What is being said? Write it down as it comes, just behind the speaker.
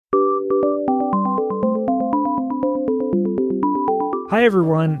Hi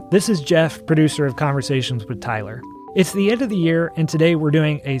everyone, this is Jeff, producer of Conversations with Tyler. It's the end of the year, and today we're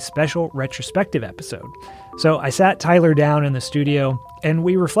doing a special retrospective episode. So I sat Tyler down in the studio, and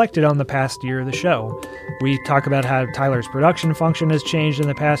we reflected on the past year of the show. We talk about how Tyler's production function has changed in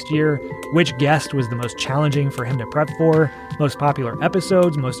the past year, which guest was the most challenging for him to prep for, most popular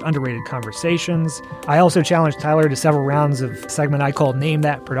episodes, most underrated conversations. I also challenged Tyler to several rounds of a segment I called Name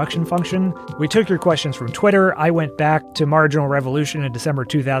That Production Function. We took your questions from Twitter. I went back to Marginal Revolution in December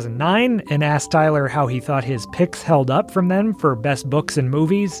 2009 and asked Tyler how he thought his picks held up from then for best books and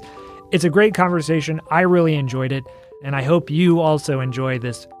movies. It's a great conversation. I really enjoyed it, and I hope you also enjoy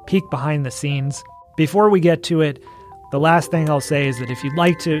this peek behind the scenes. Before we get to it, the last thing I'll say is that if you'd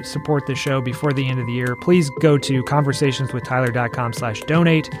like to support the show before the end of the year, please go to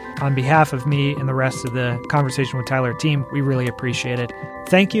conversationswithtyler.com/donate. On behalf of me and the rest of the Conversation with Tyler team, we really appreciate it.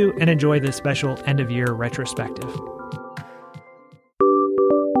 Thank you, and enjoy this special end-of-year retrospective.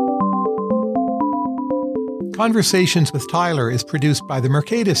 Conversations with Tyler is produced by the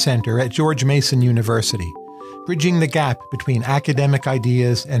Mercatus Center at George Mason University, bridging the gap between academic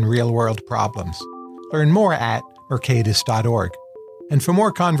ideas and real-world problems. Learn more at mercatus.org. And for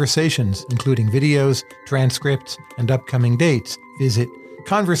more conversations, including videos, transcripts, and upcoming dates, visit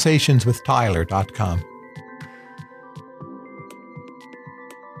conversationswithtyler.com.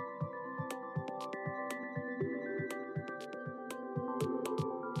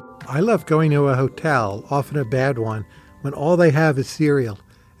 I love going to a hotel, often a bad one, when all they have is cereal,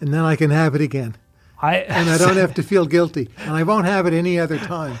 and then I can have it again. And I don't have to feel guilty, and I won't have it any other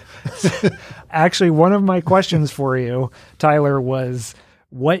time. Actually, one of my questions for you, Tyler, was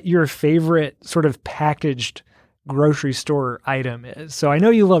what your favorite sort of packaged grocery store item is. So I know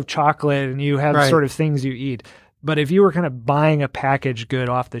you love chocolate and you have sort of things you eat, but if you were kind of buying a packaged good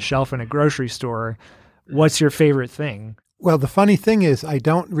off the shelf in a grocery store, what's your favorite thing? Well, the funny thing is I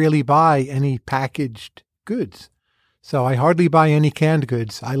don't really buy any packaged goods. So I hardly buy any canned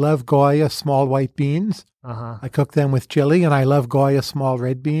goods. I love Goya small white beans. I cook them with chili, and I love Goya small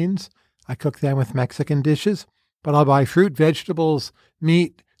red beans. I cook them with Mexican dishes. But I'll buy fruit, vegetables,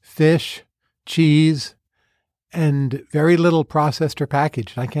 meat, fish, cheese, and very little processed or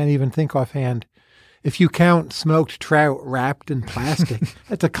packaged. I can't even think offhand. If you count smoked trout wrapped in plastic,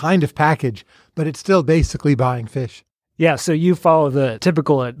 that's a kind of package, but it's still basically buying fish. Yeah, so you follow the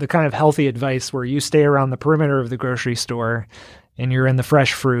typical, the kind of healthy advice where you stay around the perimeter of the grocery store and you're in the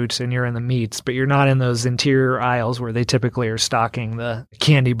fresh fruit and you're in the meats, but you're not in those interior aisles where they typically are stocking the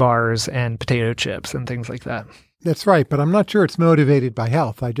candy bars and potato chips and things like that. That's right, but I'm not sure it's motivated by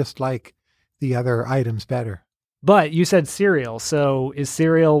health. I just like the other items better. But you said cereal, so is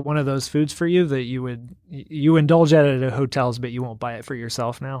cereal one of those foods for you that you indulge at hotels, but you won't buy it for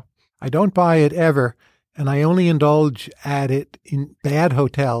yourself now? I don't buy it ever. And I only indulge at it in bad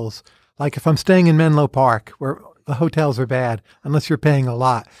hotels, like if I'm staying in Menlo Park, where the hotels are bad, unless you're paying a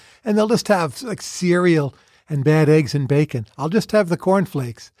lot. And they'll just have like cereal and bad eggs and bacon. I'll just have the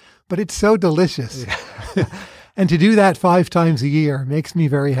cornflakes, but it's so delicious. Yeah. And to do that 5 times a year makes me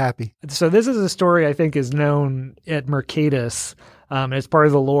very happy. So this is a story I think is known at Mercatus. It's part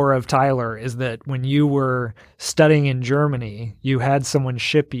of the lore of Tyler, is that when you were studying in Germany, you had someone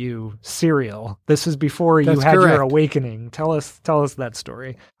ship you cereal. This was before you had your awakening. Tell us that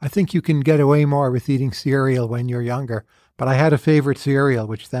story. I think you can get away more with eating cereal when you're younger, but I had a favorite cereal,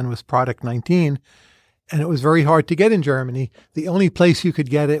 which then was Product 19, and it was very hard to get in Germany. The only place you could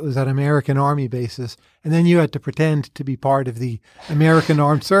get it was at American Army bases, and then you had to pretend to be part of the American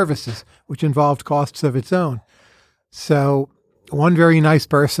Armed Services, which involved costs of its own. So one very nice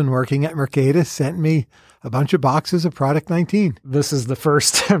person working at Mercatus sent me a bunch of boxes of Product 19. This is the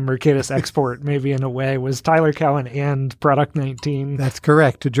first Mercatus export, maybe in a way, was Tyler Cowen and Product 19. That's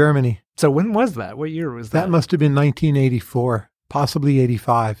correct, to Germany. So when was that? What year was that? That must have been 1984, possibly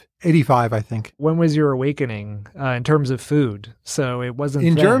 85. 85, I think. When was your awakening in terms of food? So it wasn't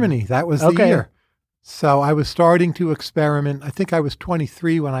in then. Germany. That was the year. So I was starting to experiment. I think I was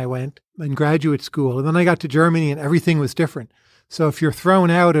 23 when I went in graduate school. And then I got to Germany and everything was different. So if you're thrown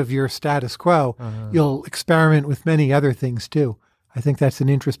out of your status quo, you'll experiment with many other things too. I think that's an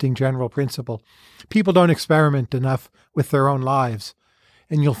interesting general principle. People don't experiment enough with their own lives.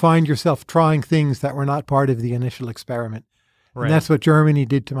 And you'll find yourself trying things that were not part of the initial experiment. Right. And that's what Germany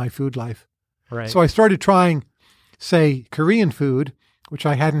did to my food life. Right. So I started trying, say, Korean food, which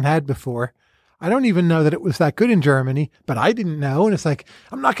I hadn't had before. I don't even know that it was that good in Germany, but I didn't know. And it's like,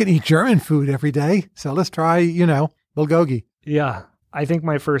 I'm not going to eat German food every day. So let's try, bulgogi. Yeah. I think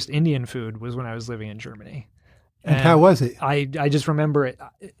my first Indian food was when I was living in Germany. And how was it? I just remember it.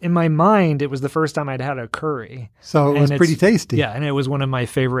 In my mind, it was the first time I'd had a curry. So it was pretty tasty. Yeah, and it was one of my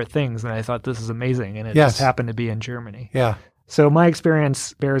favorite things. And I thought, this is amazing. And it just happened to be in Germany. Yeah. So my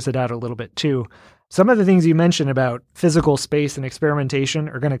experience bears it out a little bit too. Some of the things you mentioned about physical space and experimentation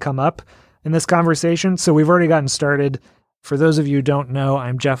are going to come up in this conversation. So we've already gotten started. For those of you who don't know,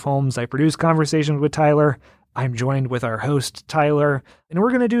 I'm Jeff Holmes. I produce Conversations with Tyler. I'm joined with our host, Tyler, and we're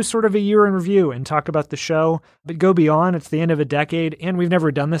going to do sort of a year in review and talk about the show, but go beyond. It's the end of a decade, and we've never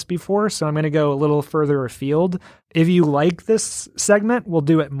done this before, so I'm going to go a little further afield. If you like this segment, we'll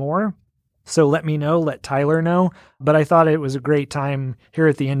do it more. So let me know, let Tyler know. But I thought it was a great time here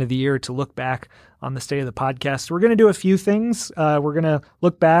at the end of the year to look back on the state of the podcast. We're going to do a few things. We're going to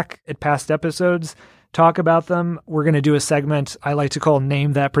look back at past episodes, talk about them. We're going to do a segment I like to call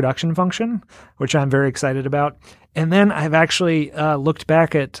Name That Production Function, which I'm very excited about. And then I've actually looked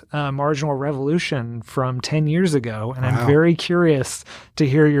back at Marginal Revolution from 10 years ago, and I'm very curious to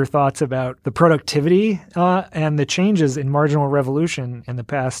hear your thoughts about the productivity and the changes in Marginal Revolution in the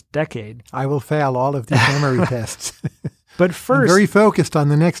past decade. I will fail all of these memory tests. But first, I'm very focused on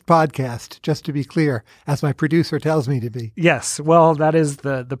the next podcast, just to be clear, as my producer tells me to be. Yes. Well, that is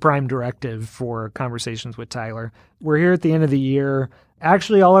the prime directive for Conversations with Tyler. We're here at the end of the year.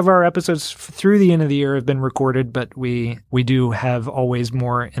 Actually, all of our episodes through the end of the year have been recorded, but we do have always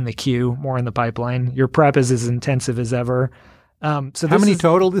more in the queue, more in the pipeline. Your prep is as intensive as ever. So how many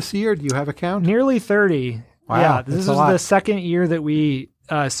total this year? Do you have a count? Nearly 30. Wow, yeah, this is the second year that we...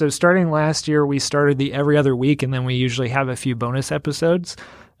 So starting last year, we started the every other week, and then we usually have a few bonus episodes.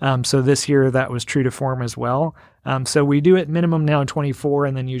 So this year, that was true to form as well. So we do at minimum now 24,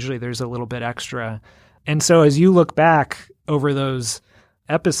 and then usually there's a little bit extra. And so as you look back over those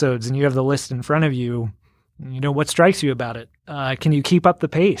episodes and you have the list in front of you, what strikes you about it? Can you keep up the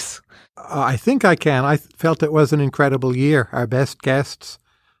pace? I think I can. I felt it was an incredible year. Our best guests,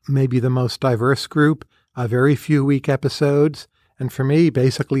 maybe the most diverse group, very few weak episodes. And for me,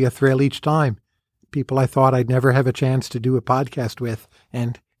 basically a thrill each time. People I thought I'd never have a chance to do a podcast with,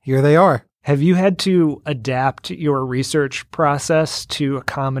 and here they are. Have you had to adapt your research process to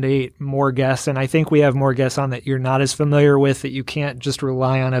accommodate more guests? And I think we have more guests on that you're not as familiar with, that you can't just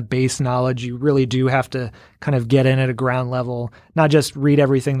rely on a base knowledge. You really do have to kind of get in at a ground level, not just read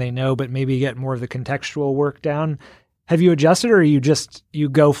everything they know, but maybe get more of the contextual work down. Have you adjusted, or you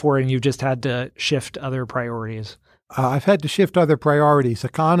go for it and you've just had to shift other priorities? I've had to shift other priorities.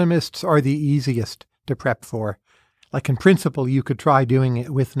 Economists are the easiest to prep for. Like in principle, you could try doing it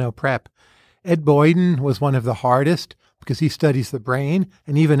with no prep. Ed Boyden was one of the hardest because he studies the brain,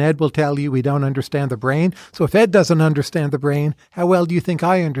 and even Ed will tell you we don't understand the brain. So if Ed doesn't understand the brain, how well do you think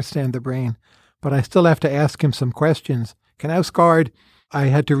I understand the brain? But I still have to ask him some questions. Knausgaard, I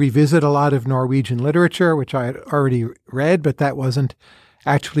had to revisit a lot of Norwegian literature, which I had already read, but that wasn't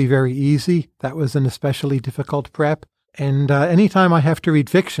actually very easy. That was an especially difficult prep. And anytime I have to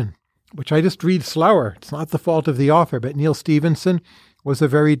read fiction, which I just read slower, it's not the fault of the author, but Neil Stevenson was a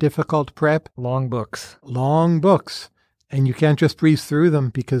very difficult prep. Long books. And you can't just breeze through them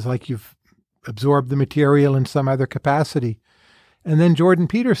because you've absorbed the material in some other capacity. And then Jordan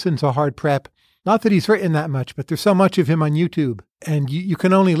Peterson's a hard prep. Not that he's written that much, but there's so much of him on YouTube. And you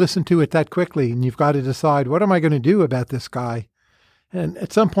can only listen to it that quickly. And you've got to decide, what am I going to do about this guy? And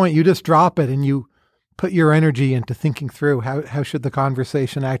at some point, you just drop it and you put your energy into thinking through how should the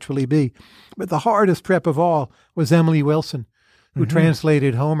conversation actually be. But the hardest prep of all was Emily Wilson, who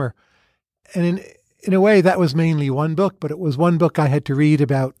translated Homer. And in a way, that was mainly one book, but it was one book I had to read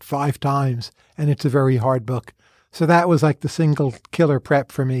about 5 times, and it's a very hard book. So that was like the single killer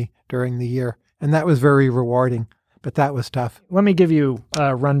prep for me during the year, and that was very rewarding. But that was tough. Let me give you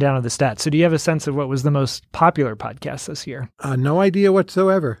a rundown of the stats. So do you have a sense of what was the most popular podcast this year? No idea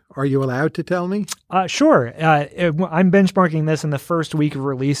whatsoever. Are you allowed to tell me? Sure. I'm benchmarking this in the first week of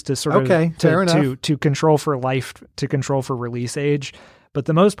release to sort of to control for life, to control for release age. But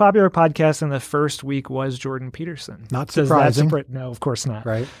the most popular podcast in the first week was Jordan Peterson. Not surprising. No, of course not.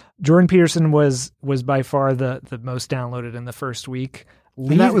 Right. Jordan Peterson was by far the most downloaded in the first week.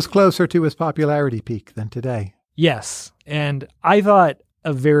 And that was closer to his popularity peak than today. Yes. And I thought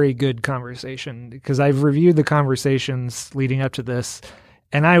a very good conversation because I've reviewed the conversations leading up to this,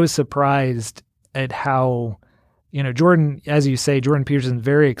 and I was surprised at how, Jordan, as you say, Jordan Peterson,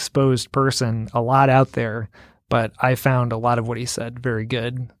 very exposed person, a lot out there, but I found a lot of what he said very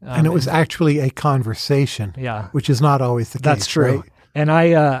good. And it was actually a conversation, which is not always the case. That's true. Right? And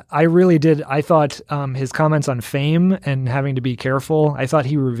I really did. I thought his comments on fame and having to be careful, I thought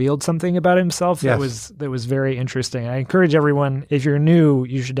he revealed something about himself that was very interesting. I encourage everyone, if you're new,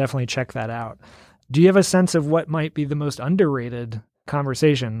 you should definitely check that out. Do you have a sense of what might be the most underrated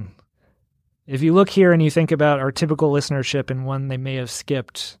conversation? If you look here and you think about our typical listenership and one they may have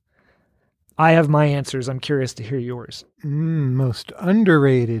skipped, I have my answers. I'm curious to hear yours. Most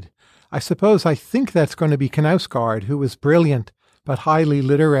underrated. I think that's going to be Knausgård, who was brilliant, but highly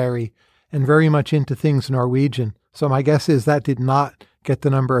literary and very much into things Norwegian. So my guess is that did not get the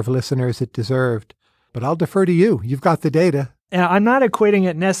number of listeners it deserved. But I'll defer to you. You've got the data. Yeah, I'm not equating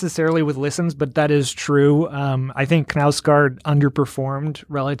it necessarily with listens, but that is true. I think Knausgård underperformed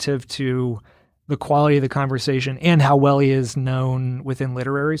relative to the quality of the conversation and how well he is known within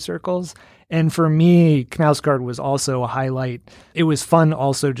literary circles. And for me, Knausgård was also a highlight. It was fun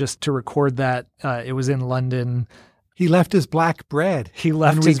also just to record that. It was in London. He left his black bread. He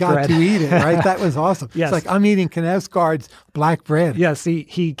left his bread. And we got to eat it, right? That was awesome. Yes. It's like, I'm eating Knausgård's black bread. Yes,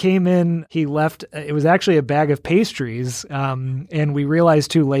 he came in, he left, it was actually a bag of pastries, and we realized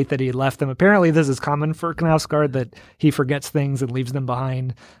too late that he had left them. Apparently this is common for Knausgård, that he forgets things and leaves them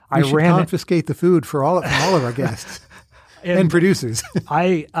behind. We should confiscate the food from all of our guests. And producers.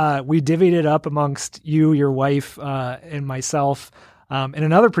 We divvied it up amongst you, your wife, and myself. And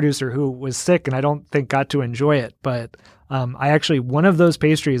another producer who was sick and I don't think got to enjoy it. But one of those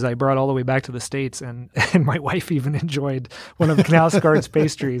pastries I brought all the way back to the States, and my wife even enjoyed one of Knausgård's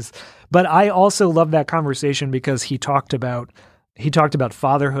pastries. But I also loved that conversation because he talked about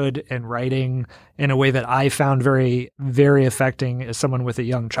fatherhood and writing in a way that I found very, very affecting as someone with a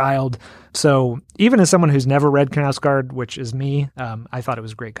young child. So even as someone who's never read Knausgård, which is me, I thought it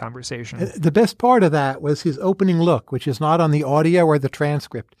was a great conversation. The best part of that was his opening look, which is not on the audio or the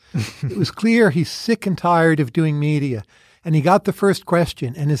transcript. It was clear he's sick and tired of doing media. And he got the first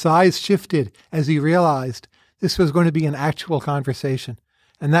question, and his eyes shifted as he realized this was going to be an actual conversation.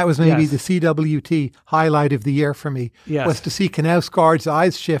 And that was maybe the CWT highlight of the year for me, was to see Knausgård's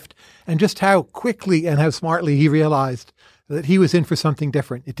eyes shift and just how quickly and how smartly he realized that he was in for something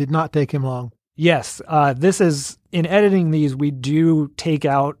different. It did not take him long. Yes. In editing these, we do take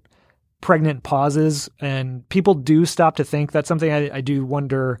out pregnant pauses, and people do stop to think. That's something I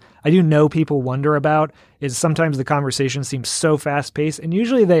do know people wonder about, is sometimes the conversation seems so fast-paced, and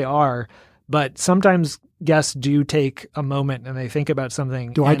usually they are, but sometimes guests do take a moment and they think about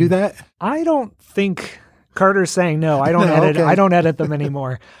something. Do I do that? I don't think Carter's saying no. I don't edit. Okay. I don't edit them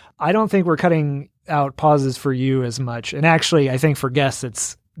anymore. I don't think we're cutting out pauses for you as much. And actually, I think for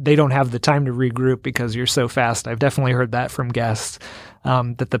guests, they don't have the time to regroup because you're so fast. I've definitely heard that from guests,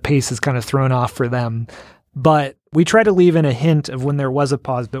 that the pace is kind of thrown off for them. But we try to leave in a hint of when there was a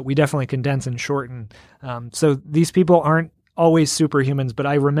pause, but we definitely condense and shorten. So these people aren't always superhumans, but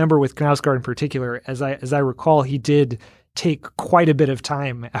I remember with Knausgård in particular, as I recall, he did take quite a bit of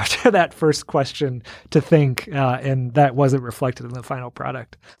time after that first question to think, and that wasn't reflected in the final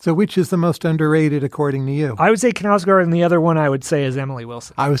product. So which is the most underrated according to you? I would say Knausgård, and the other one I would say is Emily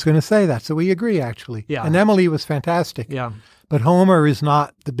Wilson. I was going to say that, so we agree actually. Yeah. And Emily was fantastic. Yeah. But Homer is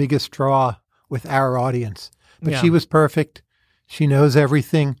not the biggest draw with our audience. But she was perfect. She knows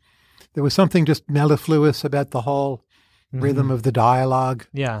everything. There was something just mellifluous about the whole rhythm of the dialogue.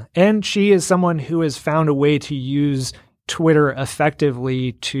 Yeah. And she is someone who has found a way to use Twitter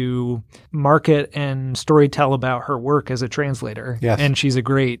effectively to market and storytell about her work as a translator. Yes. And she's a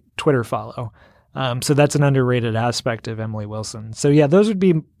great Twitter follow. So that's an underrated aspect of Emily Wilson. So yeah, those would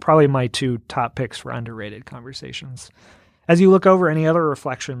be probably my two top picks for underrated conversations. As you look over, any other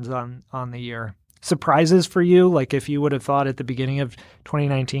reflections on the year? Surprises for you, like if you would have thought at the beginning of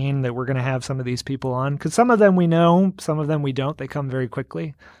 2019 that we're going to have some of these people on? Because some of them we know, some of them we don't. They come very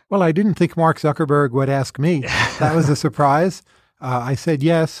quickly. Well, I didn't think Mark Zuckerberg would ask me. That was a surprise. I said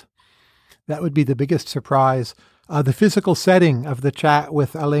yes. That would be the biggest surprise. The physical setting of the chat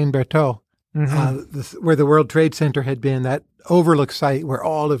with Alain Berthaud, where the World Trade Center had been, that overlook site where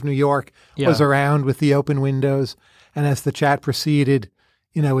all of New York was around with the open windows. And as the chat proceeded,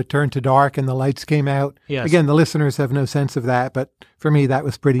 it turned to dark and the lights came out. Yes. Again, the listeners have no sense of that, but for me, that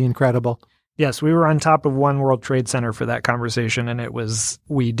was pretty incredible. Yes, we were on top of One World Trade Center for that conversation, and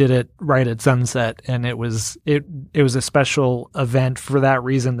we did it right at sunset, and it was a special event for that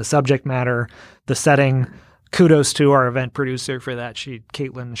reason. The subject matter, the setting. Kudos to our event producer for that.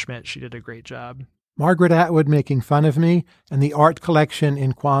 Caitlin Schmidt, she did a great job. Margaret Atwood making fun of me, and the art collection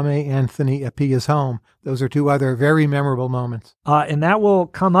in Kwame Anthony Apia's home. Those are two other very memorable moments. And that will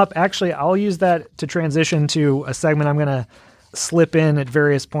come up. Actually, I'll use that to transition to a segment I'm going to slip in at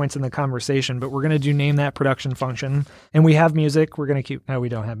various points in the conversation, but we're going to do Name That Production Function. And we have music. We're going to keep... No, we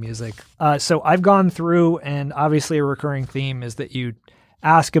don't have music. So I've gone through, and obviously a recurring theme is that you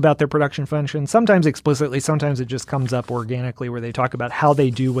ask about their production function, sometimes explicitly, sometimes it just comes up organically where they talk about how they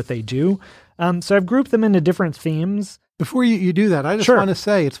do what they do. So I've grouped them into different themes. Before you do that, I just want to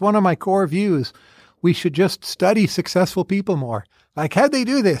say it's one of my core views. We should just study successful people more. Like, how'd they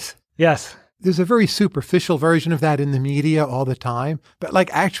do this? Yes. There's a very superficial version of that in the media all the time, but like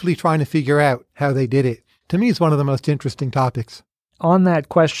actually trying to figure out how they did it, to me, is one of the most interesting topics. On that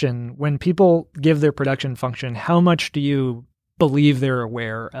question, when people give their production function, how much do you believe they're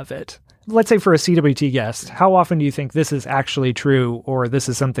aware of it? Let's say for a CWT guest, how often do you think this is actually true or this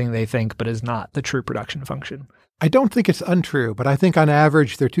is something they think but is not the true production function? I don't think it's untrue, but I think on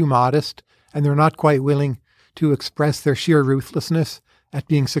average they're too modest and they're not quite willing to express their sheer ruthlessness at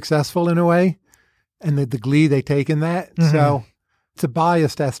being successful in a way, and the glee they take in that. Mm-hmm. So it's a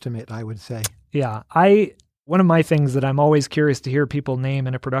biased estimate, I would say. Yeah. One of my things that I'm always curious to hear people name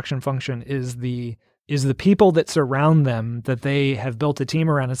in a production function is the people that surround them, that they have built a team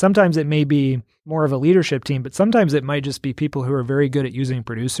around. And sometimes it may be more of a leadership team, but sometimes it might just be people who are very good at using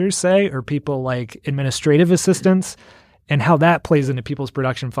producers, say, or people like administrative assistants, and how that plays into people's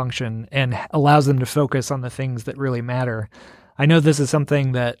production function and allows them to focus on the things that really matter. I know this is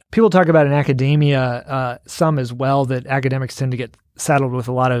something that people talk about in academia, some as well, that academics tend to get saddled with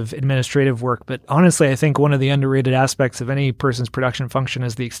a lot of administrative work. But honestly, I think one of the underrated aspects of any person's production function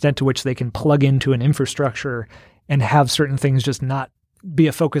is the extent to which they can plug into an infrastructure and have certain things just not be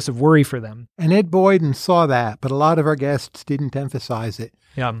a focus of worry for them. And Ed Boyden saw that, but a lot of our guests didn't emphasize it.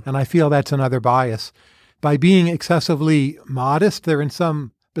 Yeah. And I feel that's another bias. By being excessively modest, they're in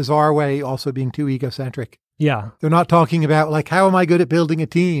some bizarre way also being too egocentric. Yeah. They're not talking about, like, how am I good at building a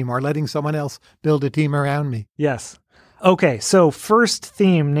team or letting someone else build a team around me? Yes. Okay, so first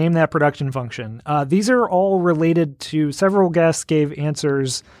theme, name that production function. These are all related to, several guests gave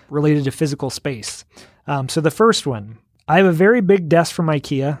answers related to physical space. So the first one, I have a very big desk from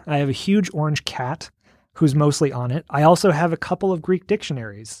IKEA. I have a huge orange cat who's mostly on it. I also have a couple of Greek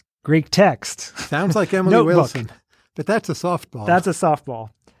dictionaries, Greek text. Sounds like Emily Wilson, but that's a softball. That's a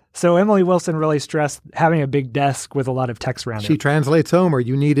softball. So Emily Wilson really stressed having a big desk with a lot of text around it. She translates Homer.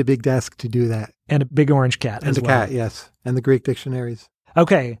 You need a big desk to do that. And a big orange cat as well. And a cat, yes. And the Greek dictionaries.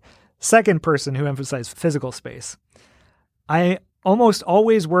 Okay. Second person who emphasized physical space. I almost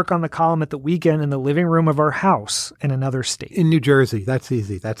always work on the column at the weekend in the living room of our house in another state. In New Jersey. That's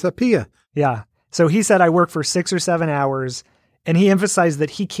easy. That's a PIA. Yeah. So he said I work for 6 or 7 hours. And he emphasized that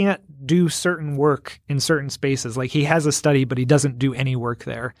he can't do certain work in certain spaces. Like he has a study, but he doesn't do any work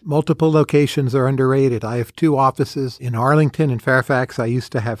there. Multiple locations are underrated. I have 2 offices in Arlington and Fairfax. I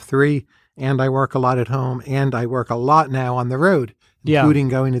used to have 3, and I work a lot at home, and I work a lot now on the road, including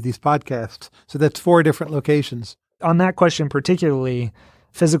going to these podcasts. So that's 4 different locations. On that question particularly,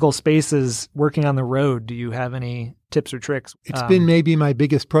 physical spaces, working on the road, do you have any tips or tricks? It's been maybe my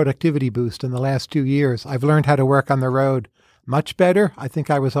biggest productivity boost in the last 2 years. I've learned how to work on the road much better. I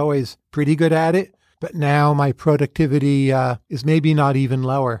think I was always pretty good at it, but now my productivity is maybe not even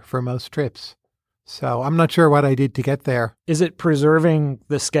lower for most trips. So I'm not sure what I did to get there. Is it preserving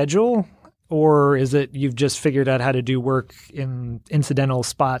the schedule, or is it you've just figured out how to do work in incidental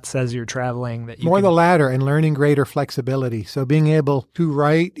spots as you're traveling? That you More the latter, and learning greater flexibility. So being able to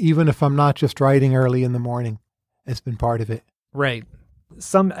write, even if I'm not just writing early in the morning, has been part of it. Right.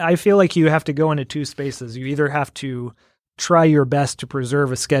 I feel like you have to go into 2 spaces. You either have to try your best to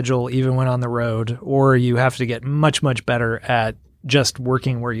preserve a schedule even when on the road, or you have to get much, much better at just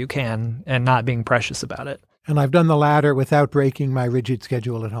working where you can and not being precious about it. And I've done the latter without breaking my rigid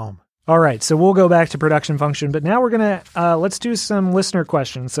schedule at home. All right, so we'll go back to production function, but now we're going to, let's do some listener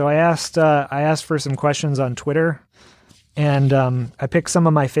questions. So I asked for some questions on Twitter, and I picked some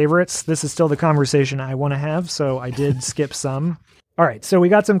of my favorites. This is still the conversation I want to have, so I did skip some. All right, so we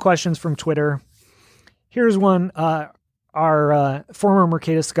got some questions from Twitter. Here's one. Our former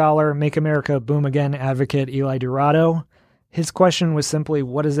Mercatus scholar, Make America Boom Again advocate, Eli Dorado. His question was simply,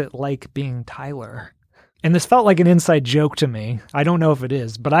 what is it like being Tyler? And this felt like an inside joke to me. I don't know if it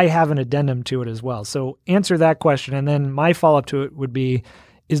is, but I have an addendum to it as well. So answer that question. And then my follow-up to it would be,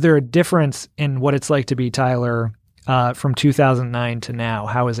 is there a difference in what it's like to be Tyler from 2009 to now?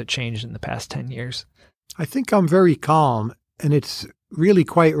 How has it changed in the past 10 years? I think I'm very calm, and it's really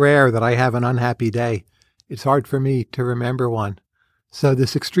quite rare that I have an unhappy day. It's hard for me to remember one. So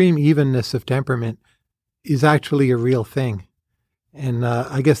this extreme evenness of temperament is actually a real thing. And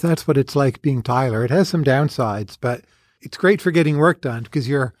I guess that's what it's like being Tyler. It has some downsides, but it's great for getting work done because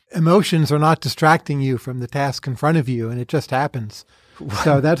your emotions are not distracting you from the task in front of you, and it just happens.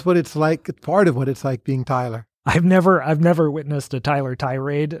 So that's what it's like. It's part of what it's like being Tyler. I've never witnessed a Tyler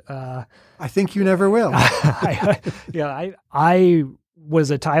tirade. I think you never will. I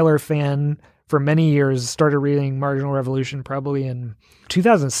was a Tyler fan for many years, started reading Marginal Revolution probably in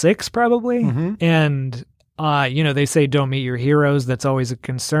 2006, probably. Mm-hmm. And, they say don't meet your heroes. That's always a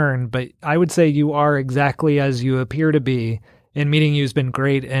concern. But I would say you are exactly as you appear to be. And meeting you has been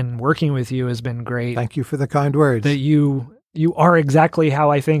great, and working with you has been great. Thank you for the kind words. That you are exactly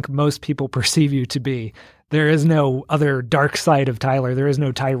how I think most people perceive you to be. There is no other dark side of Tyler. There is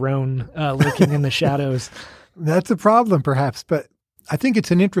no Tyrone lurking in the shadows. That's a problem, perhaps, but I think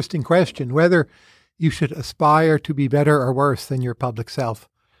it's an interesting question whether you should aspire to be better or worse than your public self.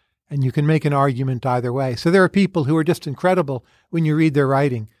 And you can make an argument either way. So there are people who are just incredible when you read their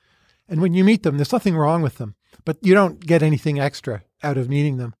writing. And when you meet them, there's nothing wrong with them, but you don't get anything extra out of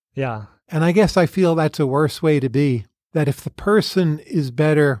meeting them. Yeah. And I guess I feel that's a worse way to be, that if the person is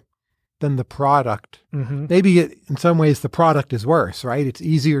better than the product, maybe in some ways the product is worse, right? It's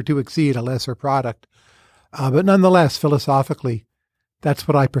easier to exceed a lesser product. But nonetheless, philosophically, that's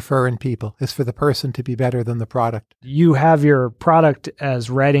what I prefer in people, is for the person to be better than the product. You have your product as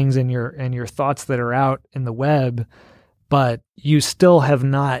writings and your thoughts that are out in the web, but you still have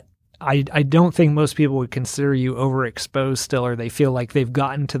not, I don't think most people would consider you overexposed still, or they feel like they've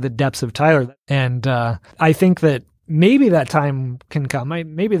gotten to the depths of Tyler. And I think that maybe that time can come.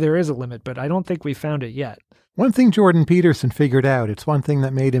 Maybe there is a limit, but I don't think we found it yet. One thing Jordan Peterson figured out, it's one thing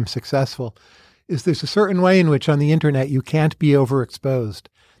that made him successful, is there's a certain way in which on the internet you can't be overexposed.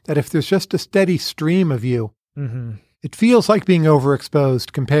 That if there's just a steady stream of you, it feels like being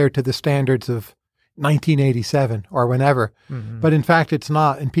overexposed compared to the standards of 1987 or whenever. But in fact, it's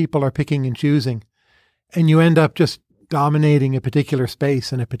not, and people are picking and choosing. And you end up just dominating a particular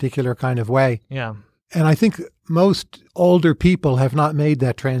space in a particular kind of way. Yeah. And I think most older people have not made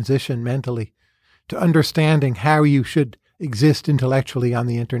that transition mentally to understanding how you should exist intellectually on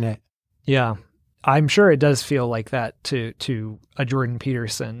the internet. Yeah. I'm sure it does feel like that to a Jordan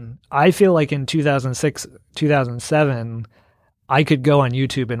Peterson. I feel like in 2006, 2007, I could go on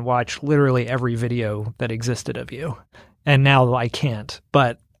YouTube and watch literally every video that existed of you. And now I can't,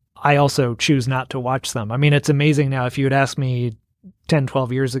 but I also choose not to watch them. I mean, it's amazing now. If you had asked me 10,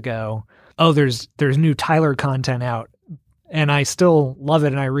 12 years ago, oh, there's new Tyler content out, and I still love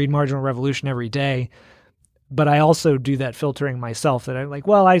it, and I read Marginal Revolution every day, but I also do that filtering myself, that I'm like,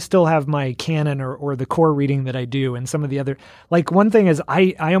 well, I still have my canon or the core reading that I do, and some of the other, like one thing is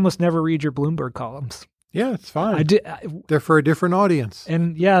I almost never read your Bloomberg columns. Yeah, it's fine. They're for a different audience.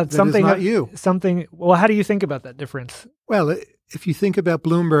 And yeah, something not you. Well, how do you think about that difference? Well, if you think about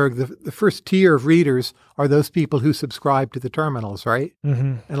Bloomberg, the first tier of readers are those people who subscribe to the terminals, right?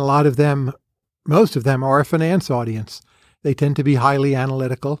 And a lot of them, most of them, are a finance audience. They tend to be highly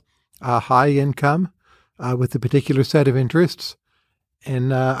analytical, high income, with a particular set of interests.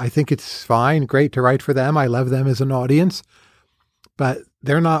 And I think it's fine, great to write for them. I love them as an audience. But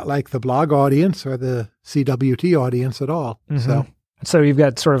they're not like the blog audience or the CWT audience at all. So you've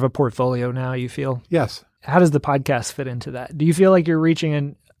got sort of a portfolio now, you feel? Yes. How does the podcast fit into that? Do you feel like you're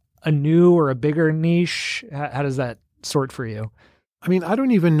reaching a new or a bigger niche? How does that sort for you? I mean, I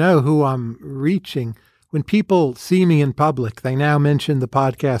don't even know who I'm reaching. When people see me in public, they now mention the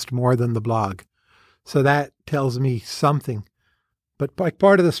podcast more than the blog. So that tells me something. But like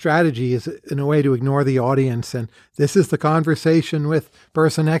part of the strategy is in a way to ignore the audience. And this is the conversation with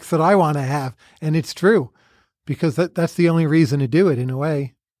person X that I want to have. And it's true, because that's the only reason to do it in a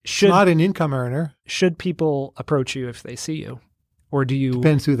way. It's not an income earner. Should people approach you if they see you? Or do you...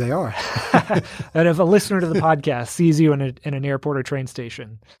 Depends who they are. And if a listener to the podcast sees you in an airport or train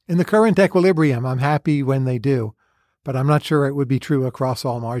station. In the current equilibrium, I'm happy when they do. But I'm not sure it would be true across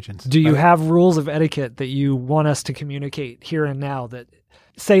all margins. Do you have rules of etiquette that you want us to communicate here and now that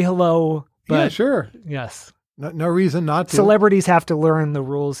say hello? But yeah, sure. Yes. No reason not to. Celebrities have to learn the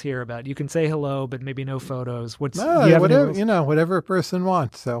rules here about you can say hello, but maybe no photos. Whatever a person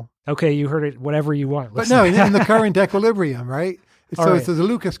wants. So okay, you heard it. Whatever you want. But no, in the current equilibrium, right? So it's a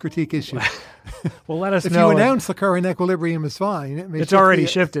Lucas critique issue. Well, let us know. If you announce the current equilibrium is fine. It's already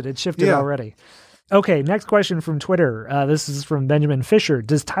shifted. It's shifted already. Okay, next question from Twitter. This is from Benjamin Fisher.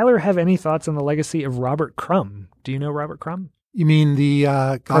 Does Tyler have any thoughts on the legacy of Robert Crumb? Do you know Robert Crumb? You mean the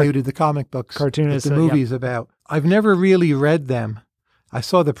guy who did the comic books? Cartoonist. The movies about. I've never really read them. I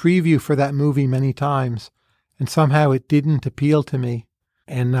saw the preview for that movie many times, and somehow it didn't appeal to me.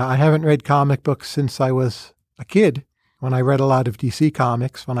 And I haven't read comic books since I was a kid, when I read a lot of DC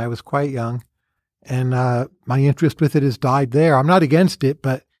comics when I was quite young. And my interest with it has died there. I'm not against it,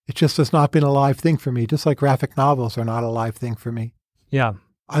 but it just has not been a live thing for me, just like graphic novels are not a live thing for me. Yeah.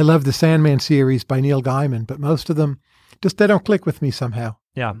 I love the Sandman series by Neil Gaiman, but most of them, they don't click with me somehow.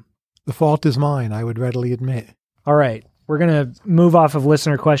 Yeah. The fault is mine, I would readily admit. All right. We're going to move off of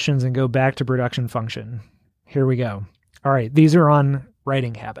listener questions and go back to production function. Here we go. All right, these are on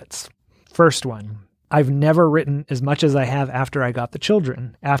writing habits. First one, I've never written as much as I have after I got the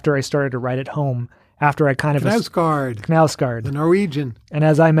children, after I started to write at home, after I kind of... Knausgaard. The Norwegian. And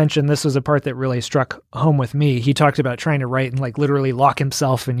as I mentioned, this was a part that really struck home with me. He talked about trying to write and like literally lock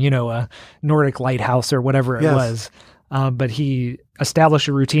himself in, a Nordic lighthouse or whatever it was. But he established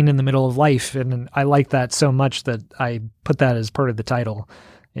a routine in the middle of life, and I like that so much that I put that as part of the title.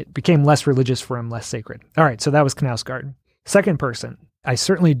 It became less religious for him, less sacred. All right, so that was Knausgaard. Second person, I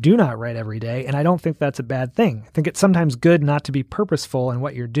certainly do not write every day, and I don't think that's a bad thing. I think it's sometimes good not to be purposeful in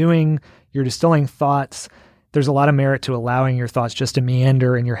what you're doing. You're distilling thoughts. There's a lot of merit to allowing your thoughts just to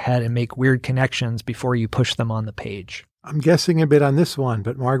meander in your head and make weird connections before you push them on the page. I'm guessing a bit on this one,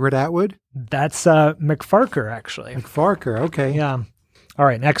 but Margaret Atwood? That's McFarker, actually. McFarker, okay. Yeah. All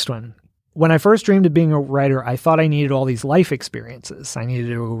right, next one. When I first dreamed of being a writer, I thought I needed all these life experiences. I needed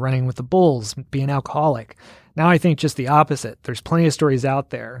to go running with the bulls, be an alcoholic. Now I think just the opposite. There's plenty of stories out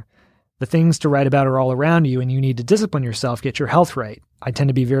there. The things to write about are all around you, and you need to discipline yourself, get your health right. I tend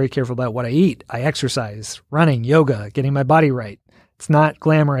to be very careful about what I eat. I exercise, running, yoga, getting my body right. It's not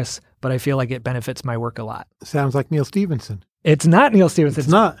glamorous, but I feel like it benefits my work a lot. Sounds like Neal Stephenson. It's not Neal Stephenson. It's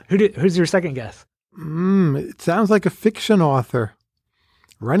not. Who's your second guess? It sounds like a fiction author.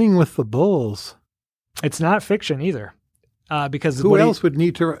 Running with the bulls. It's not fiction either. Because who else would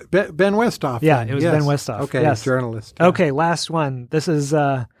need to... Ben Westhoff. Yeah, it was Ben Westhoff. Okay, yes. Journalist. Yeah. Okay, last one. This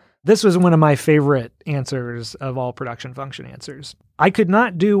was one of my favorite answers of all production function answers. I could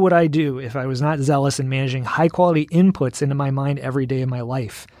not do what I do if I was not zealous in managing high-quality inputs into my mind every day of my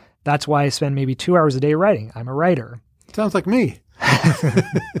life. That's why I spend maybe 2 hours a day writing. I'm a writer. Sounds like me.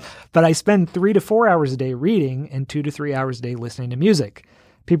 But I spend 3 to 4 hours a day reading and 2 to 3 hours a day listening to music.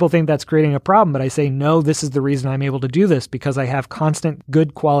 People think that's creating a problem, but I say, no, this is the reason I'm able to do this, because I have constant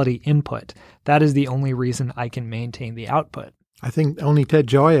good quality input. That is the only reason I can maintain the output. I think only Ted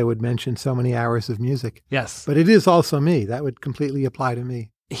Gioia would mention so many hours of music. Yes. But it is also me. That would completely apply to me.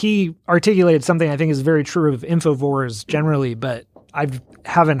 He articulated something I think is very true of Infowars generally, but I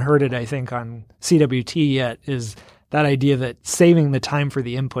haven't heard it, I think, on CWT yet, is that idea that saving the time for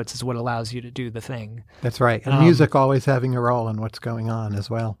the inputs is what allows you to do the thing. That's right. And music always having a role in what's going on as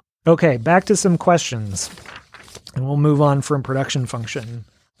well. Okay, back to some questions. And we'll move on from production function.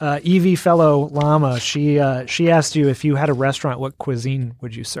 Evie Fellow Lama, she asked you, if you had a restaurant, what cuisine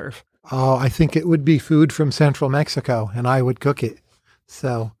would you serve? Oh, I think it would be food from central Mexico, and I would cook it.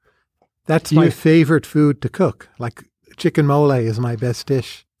 So that's my favorite food to cook. Like chicken mole is my best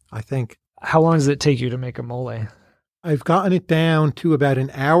dish, I think. How long does it take you to make a mole? I've gotten it down to about an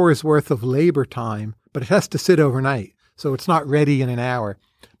hour's worth of labor time, but it has to sit overnight, so it's not ready in an hour.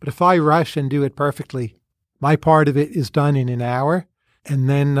 But if I rush and do it perfectly, my part of it is done in an hour, and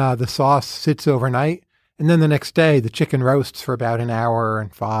then the sauce sits overnight, and then the next day the chicken roasts for about an hour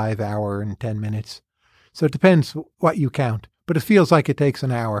and 5 hours and 10 minutes. So it depends what you count, but it feels like it takes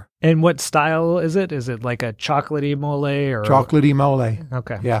an hour. And what style is it? Is it like a chocolatey mole or chocolatey mole?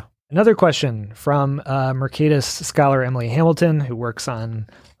 Okay. Yeah. Another question from Mercatus scholar Emily Hamilton, who works on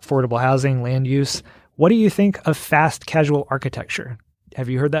affordable housing, land use. What do you think of fast casual architecture? Have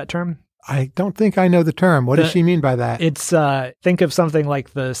you heard that term? I don't think I know the term. What does she mean by that? It's, think of something like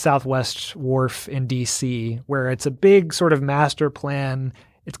the Southwest Wharf in D.C., where it's a big sort of master plan.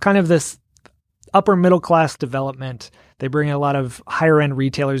 It's kind of this upper middle class development. They bring in a lot of higher end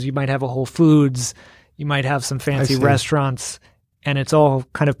retailers. You might have a Whole Foods. You might have some fancy restaurants. And it's all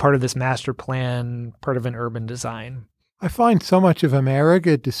kind of part of this master plan, part of an urban design. I find so much of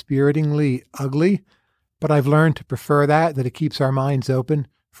America dispiritingly ugly, but I've learned to prefer that it keeps our minds open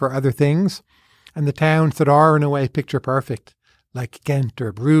for other things. And the towns that are, in a way, picture perfect, like Ghent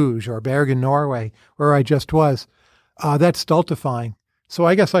or Bruges or Bergen, Norway, where I just was, that's stultifying. So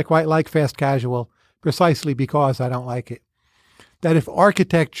I guess I quite like fast casual, precisely because I don't like it. That if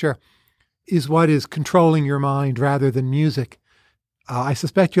architecture is what is controlling your mind rather than music, I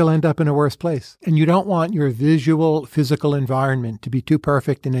suspect you'll end up in a worse place. And you don't want your visual, physical environment to be too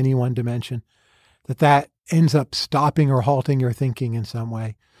perfect in any one dimension, that ends up stopping or halting your thinking in some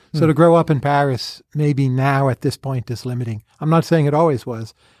way. So to grow up in Paris, maybe now at this point, is limiting. I'm not saying it always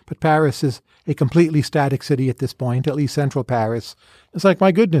was, but Paris is a completely static city at this point, at least central Paris. It's like,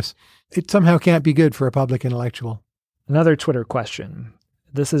 my goodness, it somehow can't be good for a public intellectual. Another Twitter question.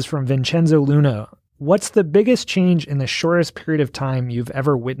 This is from Vincenzo Luna. What's the biggest change in the shortest period of time you've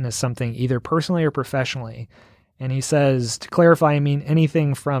ever witnessed something, either personally or professionally? And he says, to clarify, I mean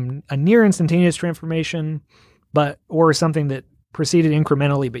anything from a near instantaneous transformation, or something that proceeded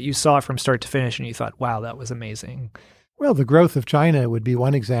incrementally, but you saw it from start to finish and you thought, wow, that was amazing. Well, the growth of China would be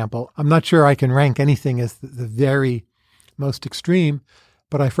one example. I'm not sure I can rank anything as the very most extreme,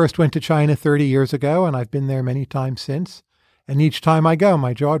 but I first went to China 30 years ago, and I've been there many times since. And each time I go,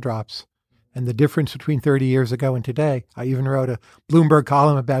 my jaw drops. And the difference between 30 years ago and today, I even wrote a Bloomberg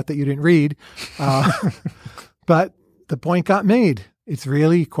column about that you didn't read. But the point got made. It's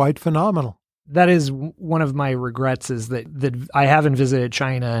really quite phenomenal. That is one of my regrets, is that I haven't visited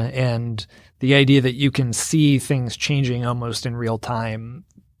China, and the idea that you can see things changing almost in real time,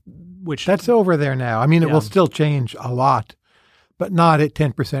 which... That's over there now. I mean, it will still change a lot, but not at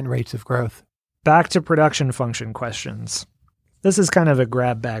 10% rates of growth. Back to production function questions. This is kind of a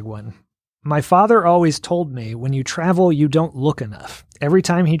grab bag one. My father always told me, when you travel, you don't look enough. Every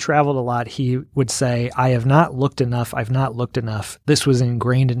time he traveled a lot, he would say, I have not looked enough. I've not looked enough. This was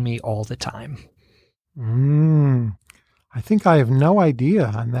ingrained in me all the time. I think I have no idea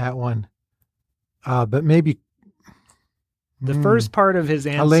on that one. But maybe... The first part of his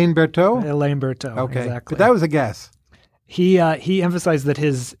answer... Alain Berthaud? Alain Berthaud, okay. Exactly. But that was a guess. He emphasized that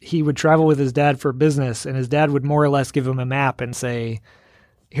he would travel with his dad for business, and his dad would more or less give him a map and say,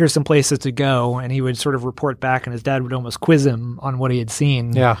 here's some places to go. And he would sort of report back, and his dad would almost quiz him on what he had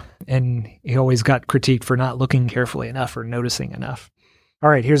seen. Yeah. And he always got critiqued for not looking carefully enough or noticing enough. All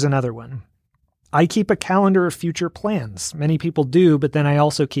right, here's another one. I keep a calendar of future plans. Many people do, but then I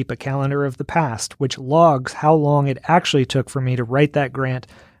also keep a calendar of the past, which logs how long it actually took for me to write that grant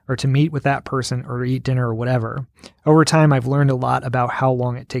or to meet with that person or eat dinner or whatever. Over time, I've learned a lot about how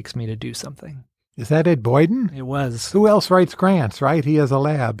long it takes me to do something. Is that Ed Boyden? It was. Who else writes grants, right? He has a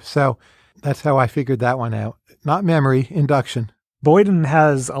lab. So that's how I figured that one out. Not memory, induction. Boyden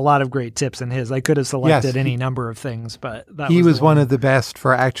has a lot of great tips in his. I could have selected any number of things, but he was one of the best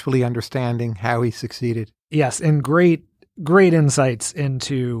for actually understanding how he succeeded. Yes, and great insights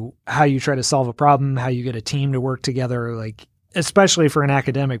into how you try to solve a problem, how you get a team to work together, like especially for an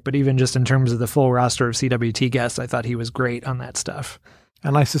academic, but even just in terms of the full roster of CWT guests, I thought he was great on that stuff.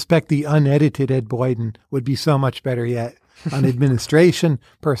 And I suspect the unedited Ed Boyden would be so much better yet on administration,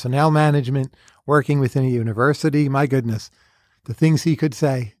 personnel management, working within a university. My goodness, the things he could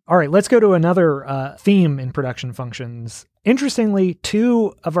say. All right, let's go to another theme in production functions. Interestingly,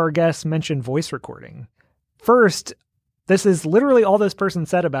 2 of our guests mentioned voice recording. First, this is literally all this person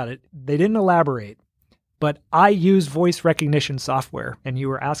said about it. They didn't elaborate, but I use voice recognition software, and you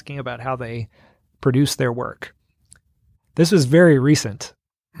were asking about how they produce their work. This was very recent.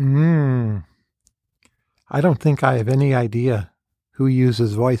 I don't think I have any idea who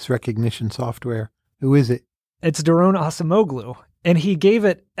uses voice recognition software. Who is it? It's Daron Acemoglu. And he gave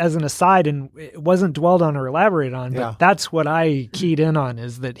it as an aside, and it wasn't dwelled on or elaborated on, but that's what I keyed in on,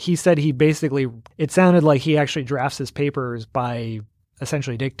 is that he said it sounded like he actually drafts his papers by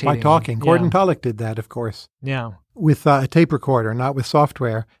essentially dictating. By talking. Gordon Tullock did that, of course. Yeah. With a tape recorder, not with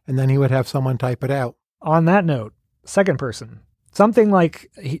software, and then he would have someone type it out. On that note, second person, something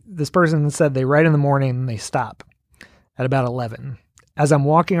like this person said they write in the morning and they stop at about 11. As I'm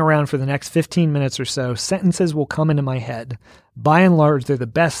walking around for the next 15 minutes or so, sentences will come into my head. By and large, they're the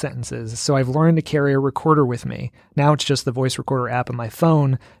best sentences, so I've learned to carry a recorder with me. Now it's just the voice recorder app on my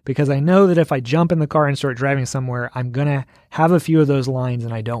phone, because I know that if I jump in the car and start driving somewhere, I'm going to have a few of those lines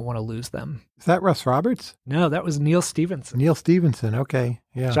and I don't want to lose them. Is that Russ Roberts? No, that was Neil Stevenson. Neil Stevenson, okay.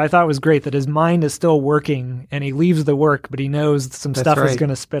 Yeah. Which I thought was great, that his mind is still working and he leaves the work, but he knows some stuff is going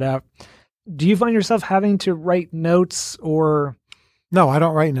to spit out. Do you find yourself having to write notes or... No, I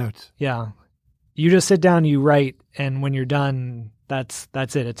don't write notes. Yeah. You just sit down, you write, and when you're done, that's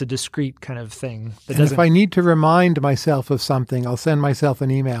it. It's a discrete kind of thing. If I need to remind myself of something, I'll send myself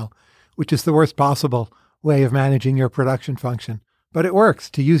an email, which is the worst possible way of managing your production function. But it works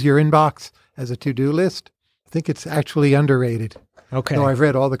to use your inbox as a to-do list. I think it's actually underrated. Okay. Though I've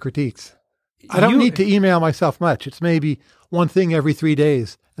read all the critiques. I don't need to email myself much. It's maybe one thing every 3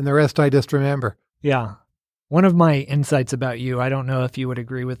 days, and the rest I just remember. Yeah. One of my insights about you, I don't know if you would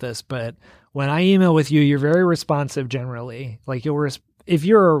agree with this, but when I email with you, you're very responsive generally. Like if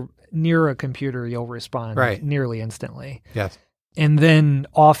you're near a computer, you'll respond nearly instantly. Yes. And then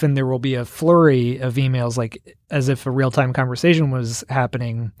often there will be a flurry of emails, like as if a real-time conversation was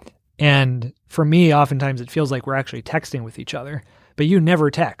happening. And for me, oftentimes it feels like we're actually texting with each other. But you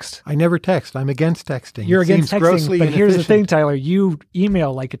never text. I never text. I'm against texting. You're against texting, but here's the thing, Tyler. You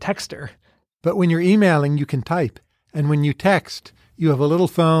email like a texter. But when you're emailing, you can type. And when you text, you have a little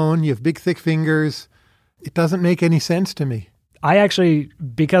phone, you have big, thick fingers. It doesn't make any sense to me. I actually,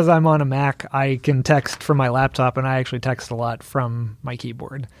 because I'm on a Mac, I can text from my laptop, and I actually text a lot from my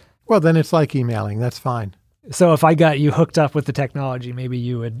keyboard. Well, then it's like emailing. That's fine. So if I got you hooked up with the technology, maybe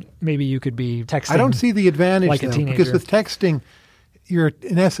you could be texting. I don't see the advantage like a though, teenager. because with texting, you're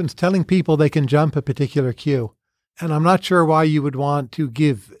in essence telling people they can jump a particular queue. And I'm not sure why you would want to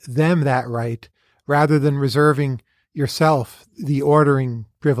give them that right rather than reserving yourself the ordering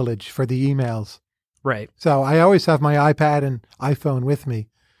privilege for the emails. Right. So I always have my iPad and iPhone with me,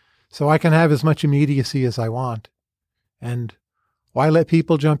 so I can have as much immediacy as I want. And why let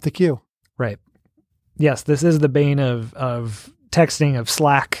people jump the queue? Right. Yes, this is the bane of texting, of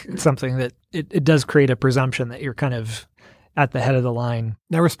Slack. It's something that it does create a presumption that you're kind of at the head of the line.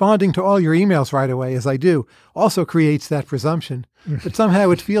 Now, responding to all your emails right away, as I do, also creates that presumption, but somehow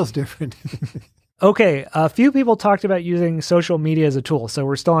it feels different. Okay, a few people talked about using social media as a tool, so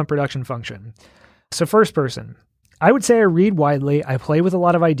we're still on production function. So first person, I would say I read widely, I play with a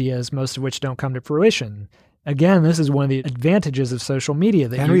lot of ideas, most of which don't come to fruition. Again, this is one of the advantages of social media.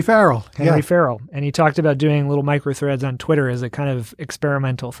 Henry Farrell. And he talked about doing little micro threads on Twitter as a kind of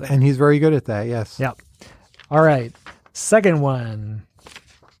experimental thing. And he's very good at that, yes. Yep. All right. Second one.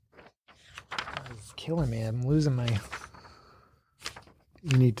 It's killing me. I'm losing my...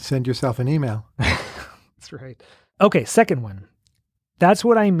 You need to send yourself an email. That's right. Okay, second one. That's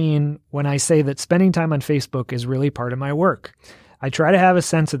what I mean when I say that spending time on Facebook is really part of my work. I try to have a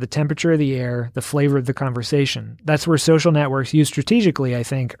sense of the temperature of the air, the flavor of the conversation. That's where social networks used strategically, I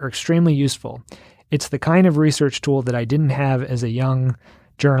think, are extremely useful. It's the kind of research tool that I didn't have as a young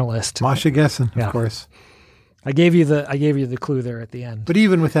journalist. Masha Gessen, of course. I gave you the clue there at the end. But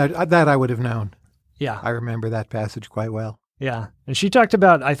even without that, I would have known. Yeah. I remember that passage quite well. Yeah. And she talked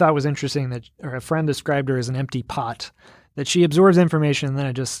about, I thought it was interesting that her friend described her as an empty pot, that she absorbs information and then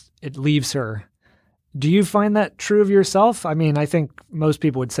it leaves her. Do you find that true of yourself? I mean, I think most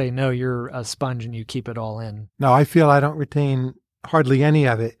people would say, no, you're a sponge and you keep it all in. No, I feel I don't retain hardly any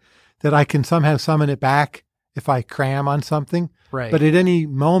of it, that I can somehow summon it back if I cram on something. Right. But at any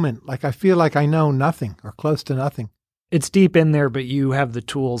moment, I feel like I know nothing or close to nothing. It's deep in there, but you have the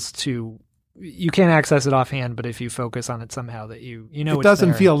tools you can't access it offhand, but if you focus on it somehow that you know it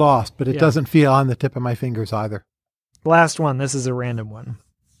doesn't feel lost, but it doesn't feel on the tip of my fingers either. Last one. This is a random one.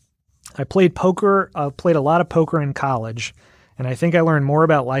 I played a lot of poker in college, and I think I learned more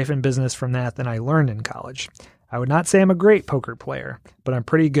about life and business from that than I learned in college. I would not say I'm a great poker player, but I'm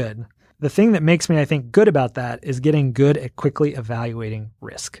pretty good. The thing that makes me, I think, good about that is getting good at quickly evaluating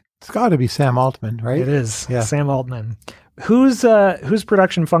risk. It's got to be Sam Altman, right? It is. Yeah. Sam Altman. Whose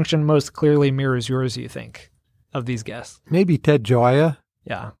production function most clearly mirrors yours, you think, of these guests? Maybe Ted Gioia.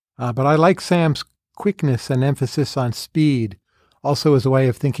 Yeah. But I like Sam's quickness and emphasis on speed, also as a way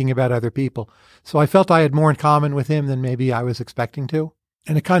of thinking about other people. So I felt I had more in common with him than maybe I was expecting to.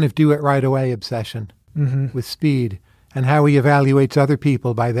 And a kind of do-it-right-away obsession with speed and how he evaluates other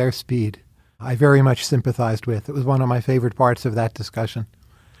people by their speed. I very much sympathized with. It was one of my favorite parts of that discussion.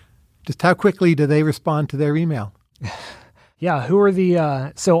 Just how quickly do they respond to their email? Yeah, who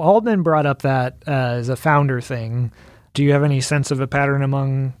are so Altman brought up that as a founder thing. Do you have any sense of a pattern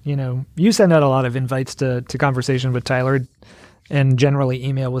among, you send out a lot of invites to conversation with Tyler and generally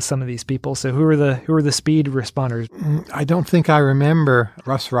email with some of these people. So who are the speed responders? I don't think I remember.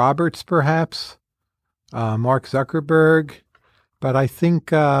 Russ Roberts, perhaps, Mark Zuckerberg, but I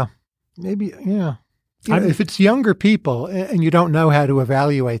think maybe, if it's younger people and you don't know how to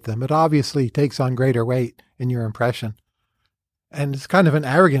evaluate them, it obviously takes on greater weight in your impression. And it's kind of an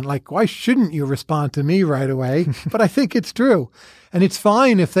arrogant, why shouldn't you respond to me right away? But I think it's true. And it's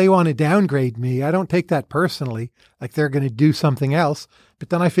fine if they want to downgrade me. I don't take that personally, like they're going to do something else. But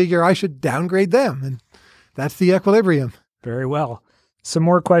then I figure I should downgrade them. And that's the equilibrium. Very well. Some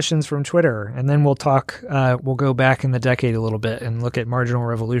more questions from Twitter, and then we'll talk, we'll go back in the decade a little bit and look at Marginal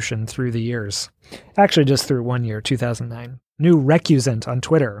Revolution through the years. Actually, just through 1 year, 2009. New Recusant on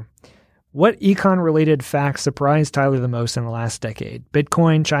Twitter. What econ-related facts surprised Tyler the most in the last decade?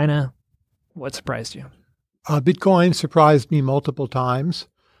 Bitcoin, China? What surprised you? Bitcoin surprised me multiple times.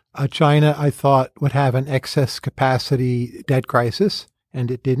 China, I thought, would have an excess capacity debt crisis,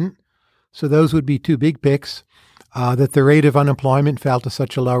 and it didn't. So those would be two big picks. That the rate of unemployment fell to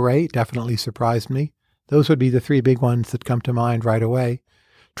such a low rate definitely surprised me. Those would be the three big ones that come to mind right away.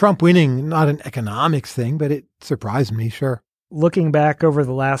 Trump winning, not an economics thing, but it surprised me, sure. Looking back over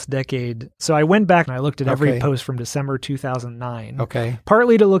the last decade, so I went back and I looked at every post from December 2009. Okay.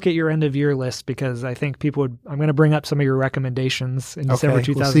 Partly to look at your end of year list because I think I'm going to bring up some of your recommendations in December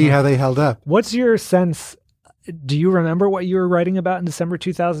 2009. We'll see how they held up. What's your sense? Do you remember what you were writing about in December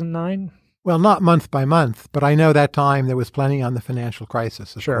 2009? Well, not month by month, but I know that time there was plenty on the financial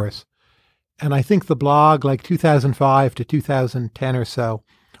crisis, of course. And I think the blog, 2005 to 2010 or so,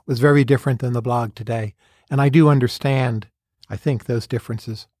 was very different than the blog today. And I do understand, I think, those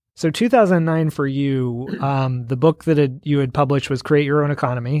differences. So 2009 for you, the book that you had published was Create Your Own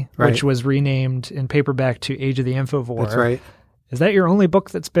Economy, Right. which was renamed in paperback to Age of the Infovore. That's right. Is that your only book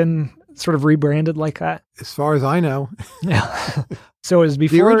that's been sort of rebranded like that? As far as I know. Yeah. So it was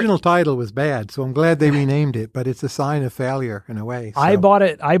before... The original title was bad, so I'm glad they renamed it, but it's a sign of failure in a way. So. I bought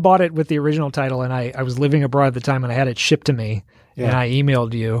it with the original title, and I was living abroad at the time, and I had it shipped to me, and I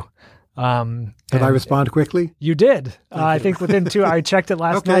emailed you. Did I respond quickly? You did. I think within I checked it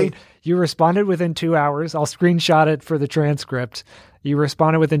last night. You responded within 2 hours. I'll screenshot it for the transcript. You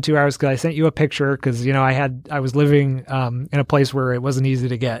responded within 2 hours because I sent you a picture because, I was living in a place where it wasn't easy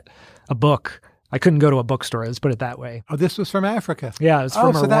to get a book. I couldn't go to a bookstore. Let's put it that way. Oh, this was from Africa. Yeah, it was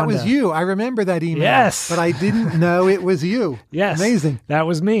from Rwanda. So that was you. I remember that email. Yes. But I didn't know it was you. Yes. Amazing. That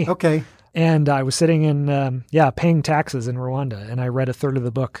was me. Okay. And I was sitting in, paying taxes in Rwanda, and I read a third of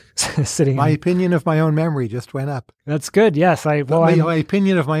the book sitting. My opinion of my own memory just went up. That's good. Yes. My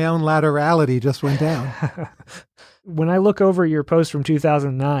opinion of my own laterality just went down. When I look over your post from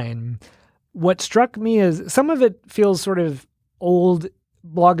 2009, what struck me is some of it feels sort of old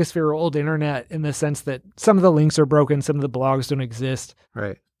blogosphere, old internet, in the sense that some of the links are broken, some of the blogs don't exist.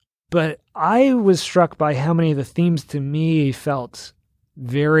 Right. But I was struck by how many of the themes to me felt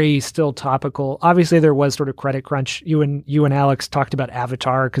very still topical. Obviously, there was sort of credit crunch. You and Alex talked about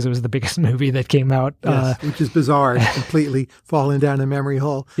Avatar because it was the biggest movie that came out. Yes, which is bizarre and completely fallen down a memory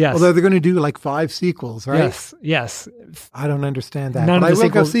hole. Yes. Although they're going to do like 5 sequels, right? Yes. I don't understand that, None but of I the will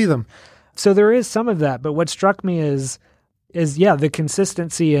go sequels. see them. So there is some of that, but what struck me is the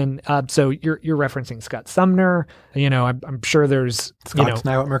consistency and so you're referencing Scott Sumner. I'm sure there's Scott's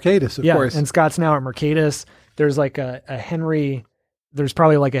now at Mercatus, of course. And Scott's now at Mercatus. There's like a Henry. There's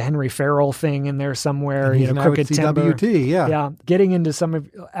probably like a Henry Farrell thing in there somewhere. And he's now Crooked at Timber. CWT, yeah. Yeah, getting into some of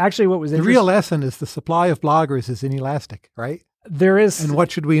actually what was the real lesson is the supply of bloggers is inelastic, right? There is, and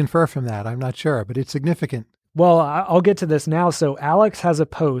what should we infer from that? I'm not sure, but it's significant. Well, I'll get to this now. So Alex has a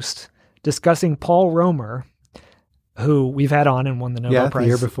post discussing Paul Romer, who we've had on and won the Nobel Prize the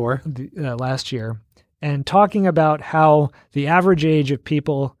year before, last year, and talking about how the average age of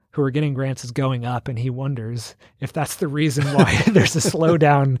people who are getting grants is going up, and he wonders if that's the reason why there's a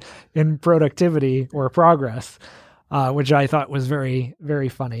slowdown in productivity or progress, which I thought was very, very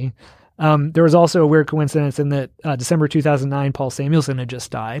funny. There was also a weird coincidence in that December 2009, Paul Samuelson had just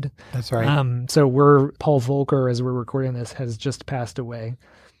died. That's right. So Paul Volcker, as we're recording this, has just passed away.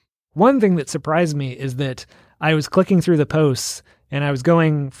 One thing that surprised me is that I was clicking through the posts, and I was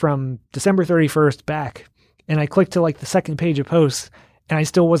going from December 31st back, and I clicked to like the second page of posts, and I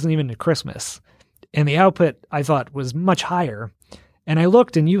still wasn't even to Christmas. And the output, I thought, was much higher. And I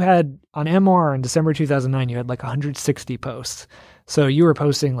looked, and you had, on MR in December 2009, you had like 160 posts. So you were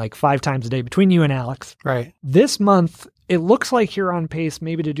posting like 5 times a day between you and Alex. Right. This month, it looks like you're on pace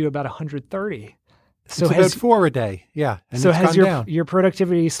maybe to do about 130. So it's about 4 a day, yeah. And so it's has gone down. your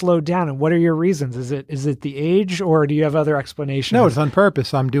productivity slowed down? And what are your reasons? Is it the age, or do you have other explanations? No, it's on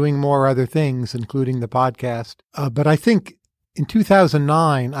purpose. I'm doing more other things, including the podcast. But I think in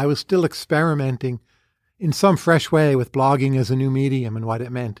 2009, I was still experimenting in some fresh way with blogging as a new medium and what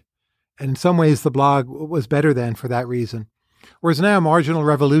it meant. And in some ways, the blog was better then for that reason. Whereas now, Marginal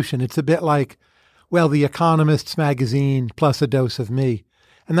Revolution, it's a bit like, well, The Economist's magazine plus a dose of me.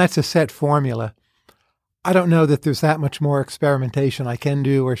 And that's a set formula. I don't know that there's that much more experimentation I can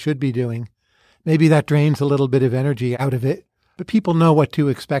do or should be doing. Maybe that drains a little bit of energy out of it, but people know what to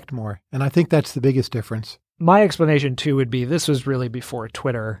expect more. And I think that's the biggest difference. My explanation, too, would be this was really before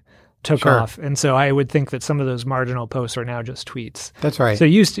Twitter took off. And so I would think that some of those marginal posts are now just tweets. That's right. So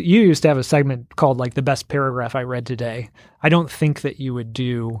you used to have a segment called like the best paragraph I read today. I don't think that you would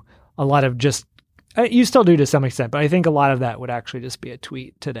do a lot of just, you still do to some extent, but I think a lot of that would actually just be a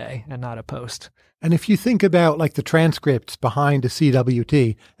tweet today and not a post. And if you think about like the transcripts behind a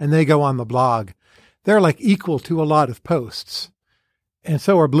CWT and they go on the blog, they're like equal to a lot of posts. And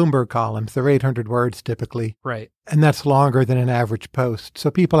so are Bloomberg columns. They're 800 words typically. Right. And that's longer than an average post. So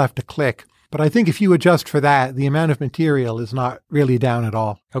people have to click. But I think if you adjust for that, the amount of material is not really down at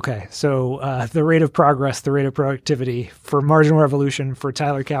all. Okay. So the rate of progress, the rate of productivity for Marginal Revolution, for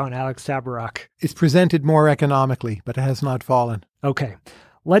Tyler Cowen and Alex Tabarrok. It's presented more economically, but it has not fallen. Okay.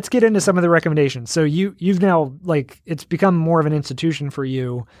 Let's get into some of the recommendations. So you've now, like, it's become more of an institution for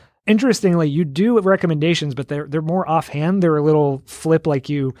you. Interestingly, you do recommendations, but they're more offhand. They're a little flip, like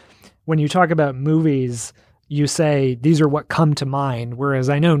when you talk about movies, you say, these are what come to mind. Whereas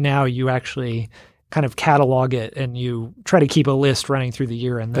I know now you actually kind of catalog it and you try to keep a list running through the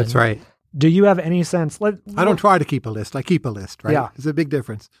year. And then That's right. Do you have any sense? I don't try to keep a list. I keep a list, right? Yeah. There's a big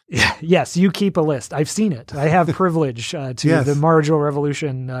difference. Yes, you keep a list. I've seen it. I have privilege to Yes. the Marginal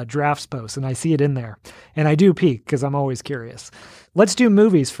Revolution drafts post, and I see it in there. And I do peek because I'm always curious. Let's do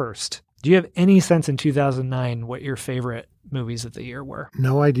movies first. Do you have any sense in 2009 what your favorite movies of the year were?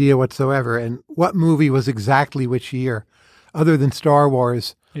 No idea whatsoever. And what movie was exactly which year, other than Star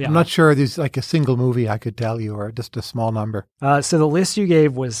Wars? Yeah. I'm not sure there's like a single movie I could tell you, or just a small number. So the list you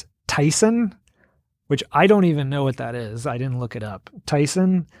gave was Tyson, which I don't even know what that is. I didn't look it up.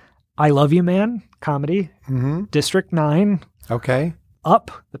 Tyson, I Love You Man, comedy. Mm-hmm. District 9, Okay.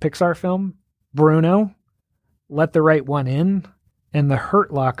 Up, the Pixar film. Bruno, Let the Right One In, and The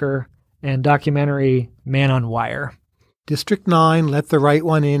Hurt Locker, and documentary Man on Wire. District 9, Let the Right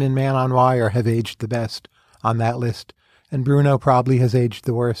One In, and Man on Wire have aged the best on that list. And Bruno probably has aged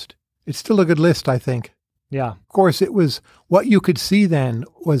the worst. It's still a good list, I think. Yeah. Of course, it was what you could see then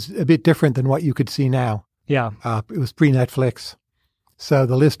was a bit different than what you could see now. Yeah. It was pre-Netflix. So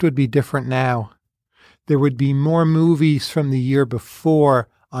the list would be different now. There would be more movies from the year before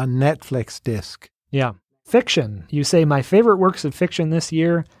on Netflix disc. Yeah. Fiction. You say my favorite works of fiction this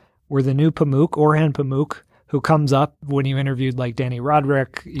year were the new Pamuk, Orhan Pamuk, who comes up when you interviewed like Danny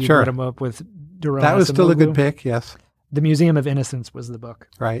Roderick. You Sure. brought him up with Daron That was still a good Acemoglu. pick, yes. The Museum of Innocence was the book.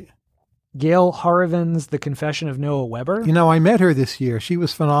 Right. Gail Haravin's The Confession of Noah Weber. You know, I met her this year. She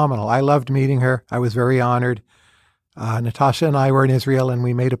was phenomenal. I loved meeting her. I was very honored. Natasha and I were in Israel, and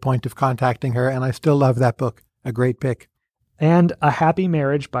we made a point of contacting her, and I still love that book. A great pick. And A Happy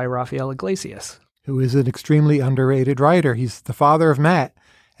Marriage by Rafael Iglesias. Who is an extremely underrated writer. He's the father of Matt,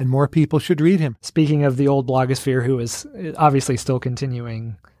 and more people should read him. Speaking of the old blogosphere, who is obviously still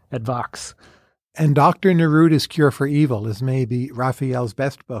continuing at Vox. And Dr. Neruda's Cure for Evil is maybe Raphael's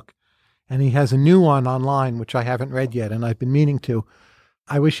best book. And he has a new one online, which I haven't read yet, and I've been meaning to.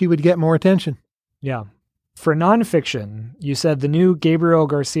 I wish he would get more attention. Yeah. For nonfiction, you said the new Gabriel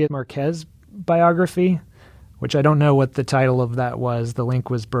Garcia Marquez biography, which I don't know what the title of that was. The link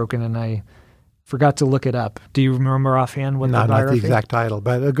was broken and I forgot to look it up. Do you remember offhand what the No, biography? not the exact title,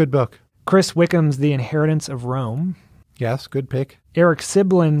 but a good book. Chris Wickham's The Inheritance of Rome. Yes, good pick. Eric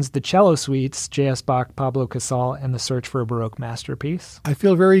Siblin's The Cello Suites, J.S. Bach, Pablo Casal, and The Search for a Baroque Masterpiece. I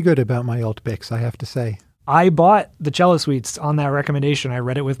feel very good about my old picks, I have to say. I bought The Cello Suites on that recommendation. I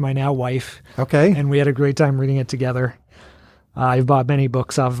read it with my now wife, Okay. and we had a great time reading it together. I've bought many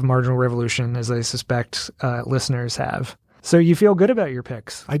books off of Marginal Revolution, as I suspect listeners have. So you feel good about your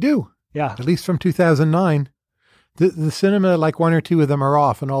picks? I do, Yeah. at least from 2009. The cinema, like one or two of them are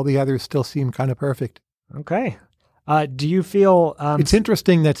off, and all the others still seem kind of perfect. Okay. Do you feel... It's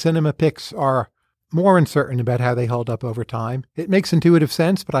interesting that cinema picks are more uncertain about how they hold up over time. It makes intuitive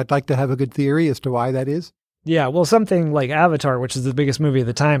sense, but I'd like to have a good theory as to why that is. Yeah, well, something like Avatar, which is the biggest movie of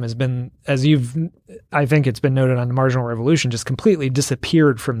the time, has been, I think it's been noted on Marginal Revolution, just completely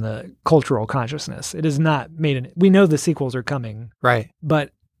disappeared from the cultural consciousness. It is not made we know the sequels are coming. Right.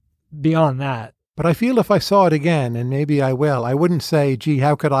 But beyond that. But I feel if I saw it again, and maybe I will, I wouldn't say, gee,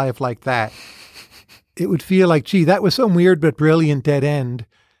 how could I have liked that? It would feel like, gee, that was some weird but brilliant dead end.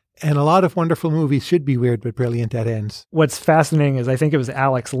 And a lot of wonderful movies should be weird but brilliant dead ends. What's fascinating is I think it was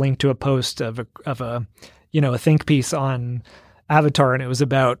Alex linked to a post of a think piece on Avatar, and it was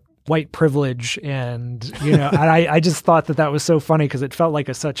about white privilege, and and I just thought that was so funny because it felt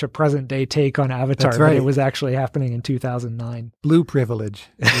like such a present day take on Avatar. That's right. But it was actually happening in 2009. Blue privilege,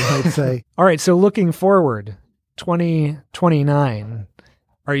 you might say. All right, so looking forward, 2029,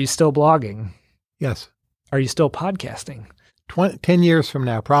 are you still blogging? Yes. Are you still podcasting? 10 years from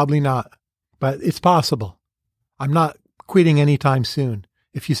now, probably not, but it's possible. I'm not quitting anytime soon.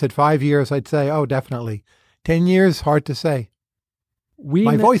 If you said 5 years, I'd say, oh, definitely. 10 years, hard to say.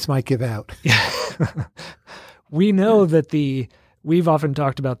 My voice might give out. We know that we've often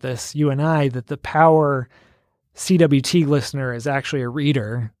talked about this, you and I, that the power CWT listener is actually a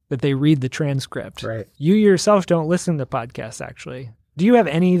reader, that they read the transcript. Right. You yourself don't listen to podcasts, actually. Do you have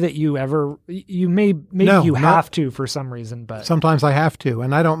any that you have to for some reason, but sometimes I have to,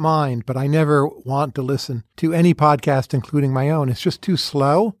 and I don't mind, but I never want to listen to any podcast, including my own. It's just too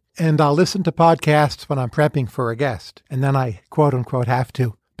slow. And I'll listen to podcasts when I'm prepping for a guest, and then I quote unquote have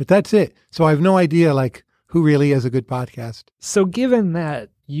to, but that's it. So I have no idea who really is a good podcast. So given that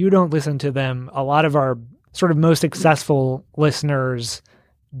you don't listen to them, a lot of our sort of most successful listeners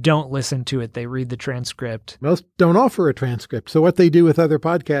don't listen to it. They read the transcript. Most don't offer a transcript. So what they do with other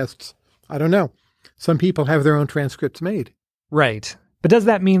podcasts, I don't know. Some people have their own transcripts made. Right. But does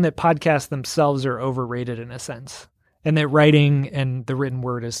that mean that podcasts themselves are overrated in a sense? And that writing and the written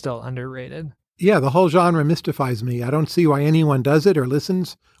word is still underrated? Yeah, the whole genre mystifies me. I don't see why anyone does it or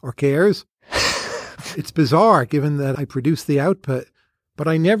listens or cares. It's bizarre given that I produce the output, but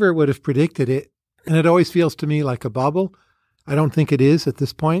I never would have predicted it. And it always feels to me like a bubble. I don't think it is at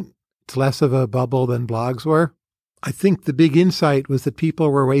this point. It's less of a bubble than blogs were. I think the big insight was that people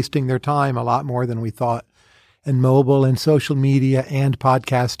were wasting their time a lot more than we thought. And mobile and social media and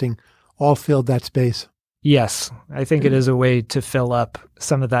podcasting all filled that space. Yes, I think it is a way to fill up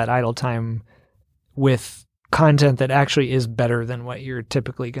some of that idle time with content that actually is better than what you're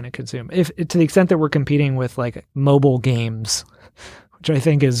typically going to consume. If to the extent that we're competing with like mobile games, which I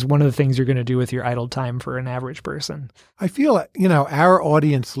think is one of the things you're going to do with your idle time for an average person. I feel, our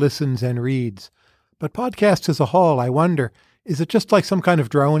audience listens and reads, but podcasts as a whole, I wonder, is it just like some kind of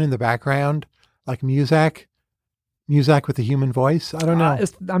drone in the background, like Muzak with a human voice? I don't know.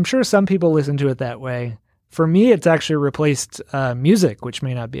 I'm sure some people listen to it that way. For me, it's actually replaced music, which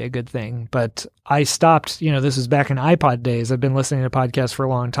may not be a good thing. But I stopped, this was back in iPod days. I've been listening to podcasts for a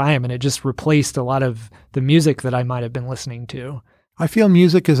long time, and it just replaced a lot of the music that I might have been listening to. I feel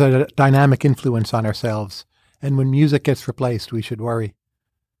music is a dynamic influence on ourselves. And when music gets replaced, we should worry.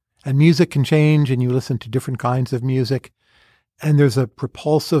 And music can change, and you listen to different kinds of music. And there's a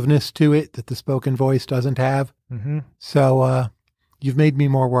propulsiveness to it that the spoken voice doesn't have. Mm-hmm. So you've made me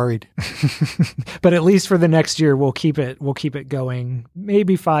more worried. But at least for the next year, we'll keep it going.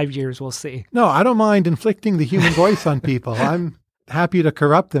 Maybe 5 years, we'll see. No, I don't mind inflicting the human voice on people. I'm happy to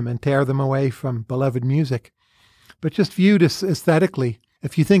corrupt them and tear them away from beloved music. But just viewed aesthetically,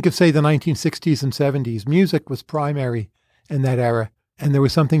 if you think of, say, the 1960s and 70s, music was primary in that era. And there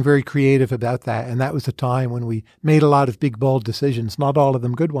was something very creative about that. And that was a time when we made a lot of big, bold decisions, not all of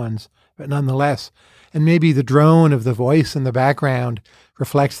them good ones, but nonetheless. And maybe the drone of the voice in the background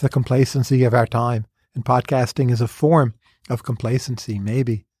reflects the complacency of our time. And podcasting is a form of complacency,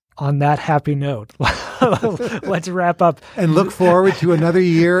 maybe. On that happy note, let's wrap up. And look forward to another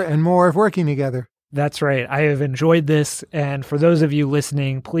year and more of working together. That's right. I have enjoyed this. And for those of you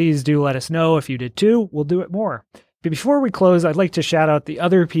listening, please do let us know if you did too. We'll do it more. But before we close, I'd like to shout out the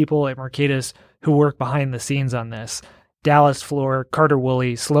other people at Mercatus who work behind the scenes on this. Dallas Floor, Carter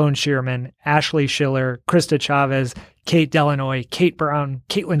Woolley, Sloan Shearman, Ashley Schiller, Krista Chavez, Kate Delanoy, Kate Brown,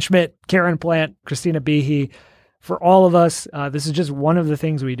 Caitlin Schmidt, Karen Plant, Christina Behe. For all of us, this is just one of the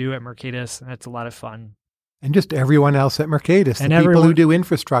things we do at Mercatus, and it's a lot of fun. And just everyone else at Mercatus, the people who do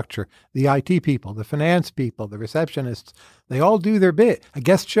infrastructure, the IT people, the finance people, the receptionists, they all do their bit. A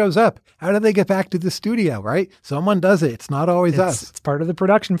guest shows up. How do they get back to the studio, right? Someone does it. It's not always us. It's part of the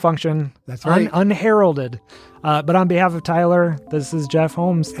production function. That's right. Unheralded. But on behalf of Tyler, this is Jeff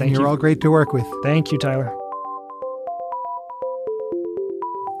Holmes. Thank you. And you're all great to work with. Thank you, Tyler.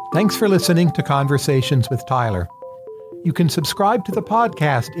 Thanks for listening to Conversations with Tyler. You can subscribe to the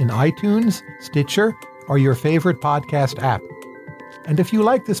podcast in iTunes, Stitcher, or your favorite podcast app. And if you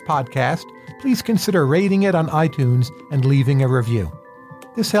like this podcast, please consider rating it on iTunes and leaving a review.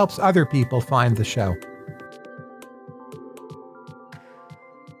 This helps other people find the show.